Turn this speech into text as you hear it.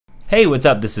Hey, what's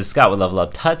up? This is Scott with Level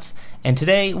Up Tuts, and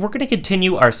today we're going to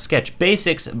continue our sketch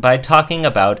basics by talking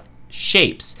about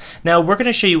shapes. Now, we're going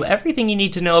to show you everything you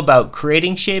need to know about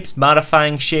creating shapes,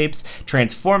 modifying shapes,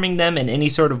 transforming them in any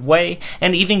sort of way,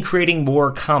 and even creating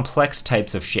more complex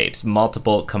types of shapes,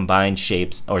 multiple combined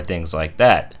shapes, or things like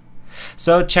that.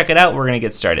 So check it out, we're going to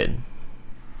get started.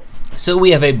 So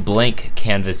we have a blank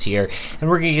canvas here, and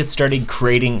we're going to get started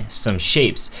creating some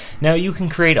shapes. Now you can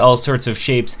create all sorts of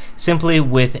shapes simply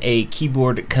with a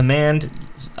keyboard command.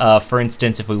 For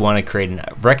instance, if we want to create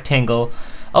a rectangle,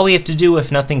 all we have to do,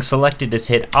 if nothing selected, is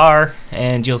hit R,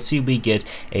 and you'll see we get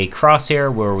a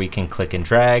crosshair where we can click and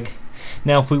drag.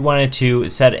 Now if we wanted to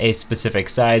set a specific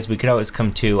size, we could always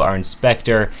come to our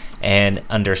inspector and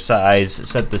under size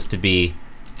set this to be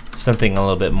something a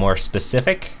little bit more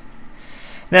specific.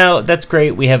 Now that's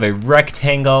great, we have a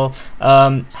rectangle.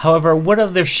 However, what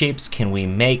other shapes can we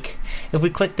make? If we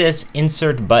click this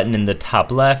insert button in the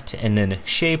top left and then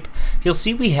shape, you'll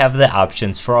see we have the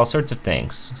options for all sorts of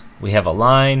things. We have a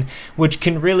line, which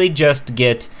can really just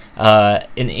get an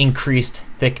increased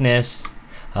thickness.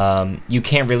 You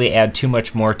can't really add too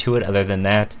much more to it other than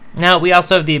that. Now we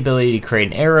also have the ability to create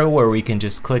an arrow where we can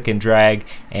just click and drag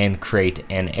and create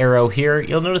an arrow here.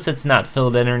 You'll notice it's not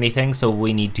filled in or anything, so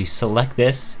we need to select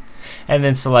this and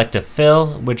then select a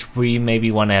fill, which we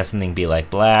maybe want to have something be like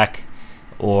black,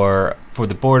 or for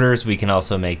the borders we can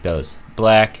also make those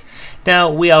black.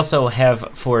 Now we also have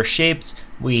for shapes,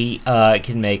 we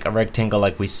can make a rectangle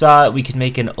like we saw. We can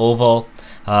make an oval.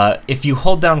 If you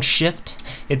hold down shift,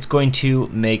 it's going to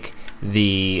make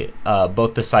the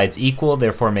both the sides equal,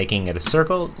 therefore making it a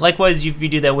circle. Likewise, if you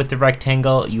do that with the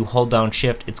rectangle, you hold down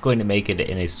shift, it's going to make it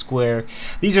in a square.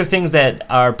 These are things that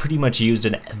are pretty much used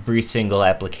in every single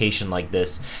application like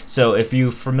this. So if you're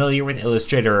familiar with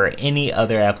Illustrator or any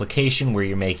other application where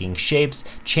you're making shapes,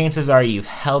 chances are you've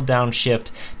held down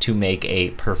shift to make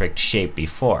a perfect shape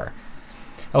before.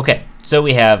 Okay, so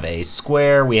we have a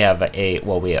square, we have a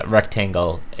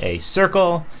rectangle, a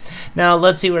circle. Now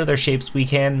let's see what other shapes we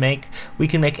can make. We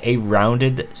can make a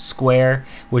rounded square,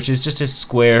 which is just a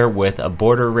square with a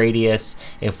border radius.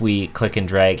 If we click and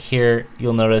drag here,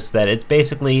 you'll notice that it's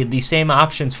basically the same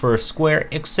options for a square,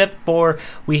 except for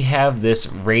we have this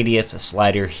radius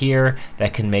slider here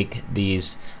that can make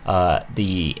these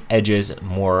the edges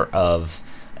more of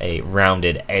a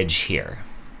rounded edge here.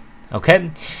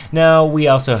 Okay, now we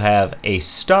also have a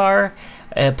star,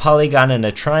 a polygon, and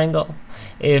a triangle.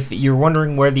 If you're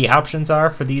wondering where the options are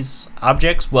for these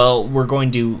objects, well, we're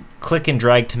going to click and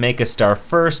drag to make a star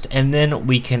first, and then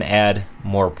we can add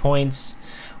more points.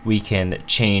 We can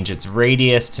change its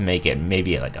radius to make it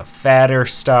maybe like a fatter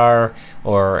star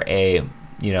or a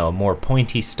more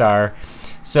pointy star.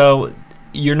 So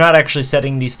you're not actually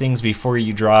setting these things before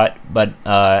you draw it, but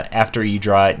after you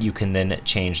draw it, you can then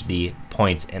change the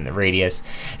points and the radius.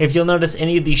 If you'll notice,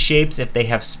 any of these shapes, if they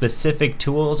have specific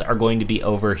tools, are going to be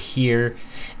over here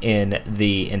in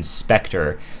the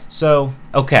inspector. So,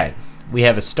 okay, we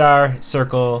have a star,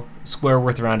 circle, square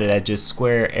with rounded edges,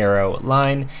 square, arrow,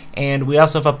 line, and we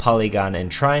also have a polygon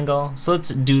and triangle. So let's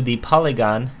do the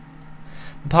polygon.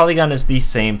 The polygon is the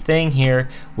same thing here,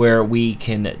 where we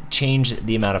can change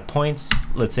the amount of points.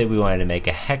 Let's say we wanted to make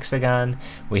a hexagon.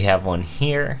 We have one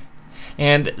here.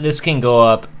 And this can go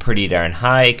up pretty darn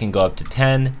high. It can go up to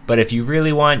 10, but if you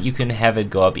really want, you can have it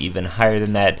go up even higher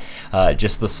than that.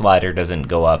 Just the slider doesn't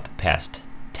go up past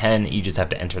 10. You just have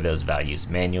to enter those values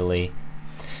manually.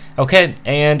 Okay,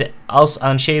 and also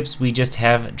on shapes, we just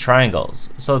have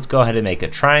triangles. So let's go ahead and make a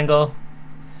triangle.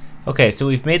 Okay, so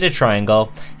we've made a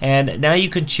triangle, and now you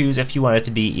can choose if you want it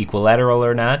to be equilateral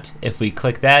or not. If we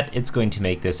click that, it's going to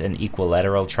make this an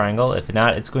equilateral triangle. If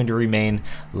not, it's going to remain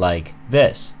like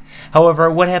this.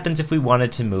 However, what happens if we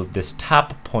wanted to move this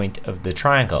top point of the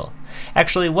triangle?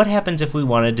 Actually, what happens if we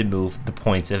wanted to move the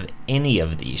points of any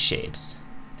of these shapes?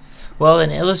 Well, in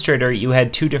Illustrator, you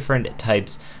had two different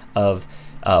types of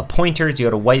pointers. You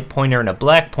had a white pointer and a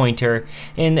black pointer.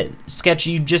 In Sketch,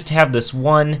 you just have this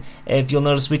one. If you'll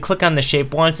notice, we click on the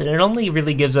shape once, and it only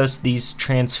really gives us these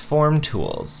transform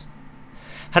tools.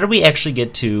 How do we actually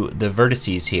get to the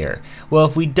vertices here? Well,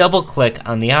 if we double click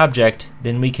on the object,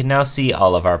 then we can now see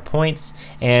all of our points,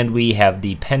 and we have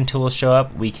the pen tool show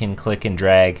up. We can click and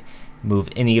drag, move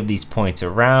any of these points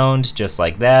around just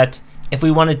like that. If we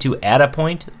wanted to add a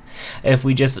point, if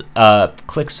we just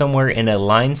click somewhere in a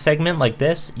line segment like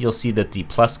this, you'll see that the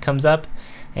plus comes up,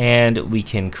 and we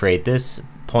can create this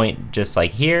point just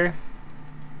like here.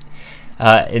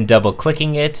 And double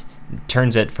clicking it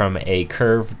turns it from a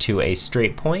curve to a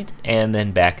straight point and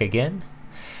then back again.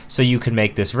 So you can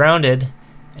make this rounded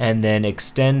and then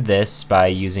extend this by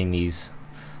using these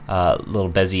little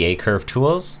Bezier curve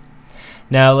tools.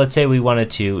 Now let's say we wanted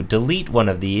to delete one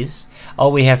of these.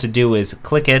 All we have to do is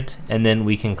click it, and then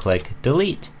we can click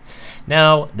delete.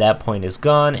 Now that point is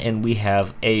gone, and we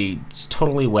have a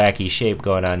totally wacky shape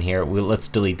going on here. Let's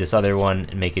delete this other one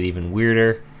and make it even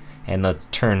weirder. And let's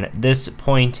turn this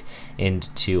point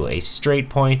into a straight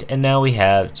point, and now we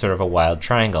have sort of a wild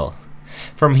triangle.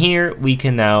 From here, we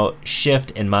can now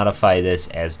shift and modify this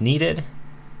as needed.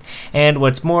 And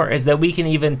what's more is that we can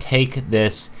even take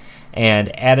this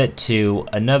and add it to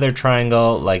another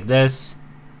triangle like this,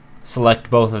 select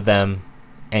both of them,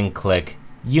 and click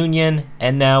Union,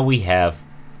 and now we have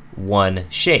one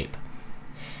shape.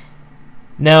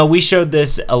 Now, we showed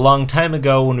this a long time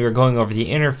ago when we were going over the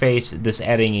interface, this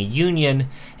adding a union,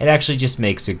 it actually just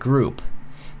makes a group.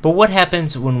 But what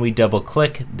happens when we double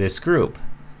click this group?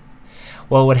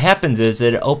 Well, what happens is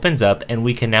that it opens up and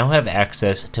we can now have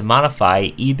access to modify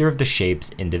either of the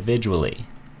shapes individually.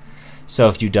 So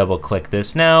if you double click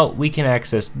this now, we can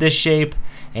access this shape,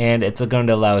 and it's going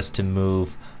to allow us to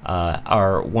move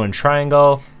our one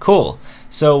triangle. Cool.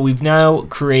 So we've now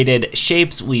created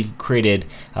shapes. We've created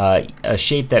a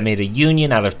shape that made a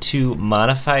union out of two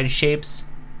modified shapes.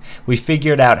 We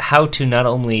figured out how to not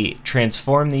only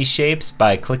transform these shapes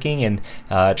by clicking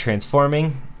and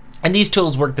transforming. And these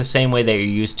tools work the same way that you're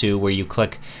used to, where you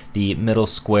click the middle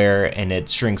square and it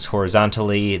shrinks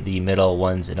horizontally, the middle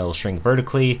ones and it'll shrink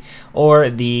vertically, or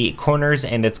the corners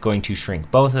and it's going to shrink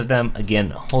both of them.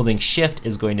 Again, holding shift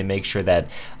is going to make sure that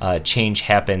change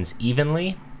happens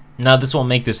evenly. Now this won't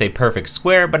make this a perfect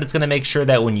square, but it's going to make sure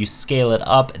that when you scale it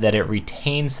up that it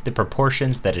retains the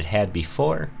proportions that it had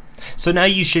before. So now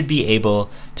you should be able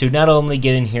to not only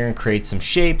get in here and create some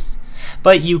shapes,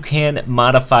 but you can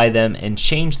modify them and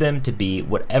change them to be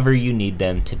whatever you need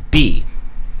them to be.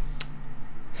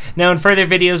 Now in further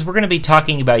videos, we're going to be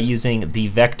talking about using the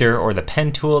vector or the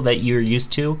pen tool that you're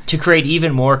used to create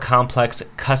even more complex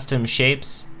custom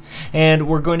shapes. And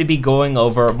we're going to be going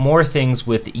over more things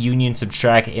with union,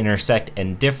 subtract, intersect,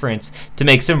 and difference to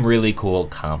make some really cool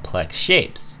complex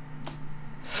shapes.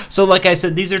 So like I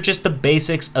said, these are just the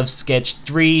basics of Sketch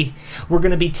 3. We're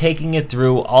going to be taking it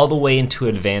through all the way into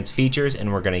advanced features,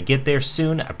 and we're going to get there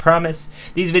soon, I promise.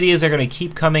 These videos are going to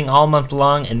keep coming all month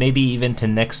long, and maybe even to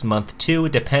next month too.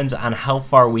 It depends on how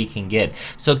far we can get.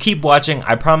 So keep watching.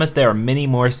 I promise there are many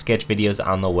more Sketch videos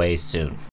on the way soon.